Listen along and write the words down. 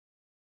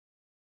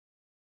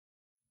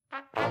My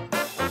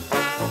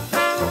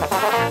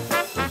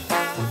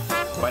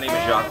name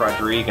is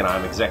Rodrigue, and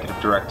I'm Executive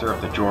Director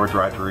of the George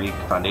Rodrigue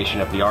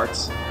Foundation of the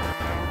Arts.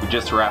 We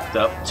just wrapped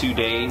up 2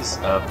 days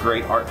of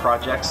great art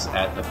projects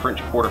at the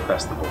French Quarter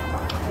Festival.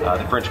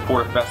 The French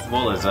Quarter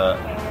Festival is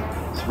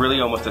it's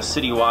really almost a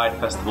citywide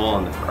festival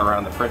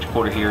around the French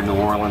Quarter here in New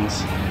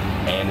Orleans,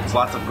 and it's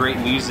lots of great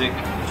music,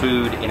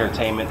 food,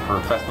 entertainment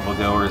for festival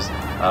goers.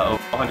 Over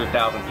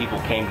 100,000 people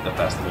came to the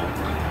festival,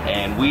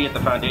 and we at the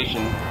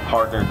foundation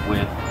partnered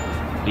with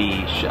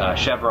the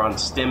Chevron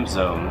STEM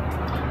Zone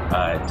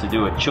to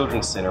do a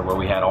children's center where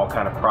we had all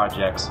kind of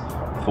projects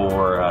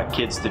for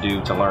kids to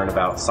do to learn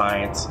about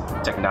science,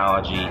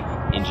 technology,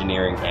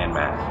 engineering, and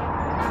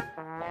math.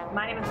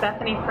 My name is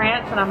Bethany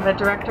France, and I'm the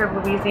Director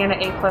of Louisiana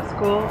A+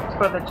 Schools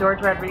for the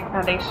George Rodrigue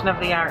Foundation of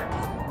the Arts.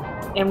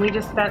 And we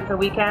just spent the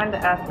weekend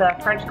at the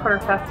French Quarter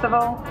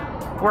Festival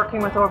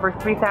working with over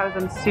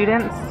 3,000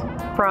 students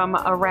from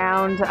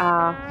around,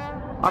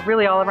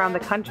 really all around the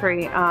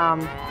country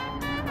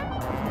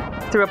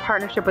through a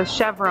partnership with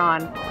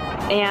Chevron.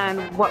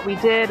 And what we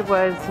did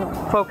was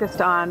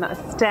focused on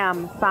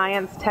STEM,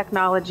 science,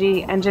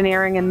 technology,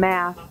 engineering, and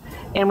math,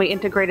 and we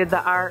integrated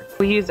the art.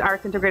 We used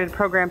arts integrated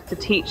programs to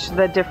teach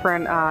the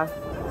different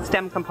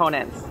STEM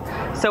components.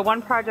 So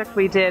one project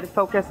we did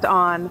focused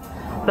on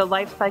the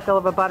life cycle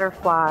of a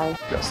butterfly.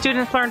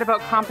 Students learned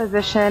about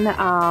composition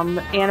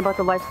and about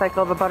the life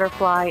cycle of a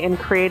butterfly and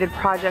created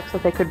projects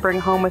that they could bring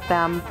home with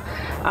them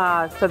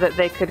so that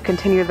they could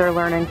continue their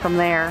learning from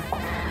there.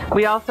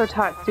 We also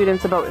taught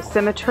students about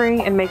symmetry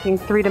and making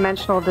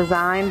three-dimensional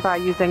design by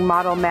using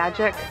model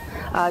magic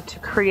to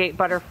create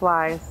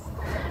butterflies.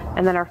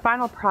 And then our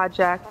final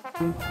project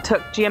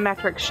took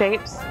geometric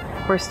shapes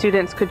where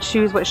students could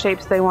choose what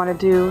shapes they want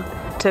to do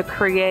to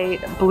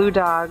create blue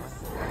dogs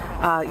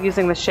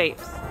using the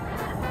shapes.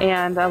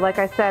 And like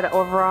I said,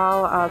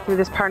 overall, through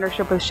this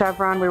partnership with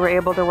Chevron, we were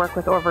able to work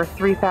with over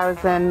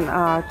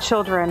 3,000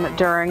 children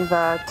during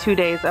the 2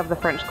 days of the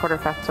French Quarter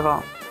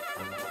Festival.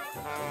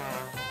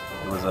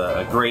 It was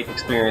a great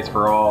experience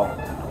for all,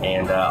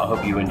 and I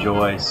hope you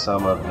enjoy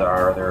some of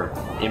our other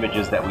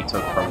images that we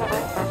took from the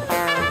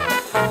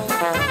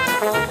day.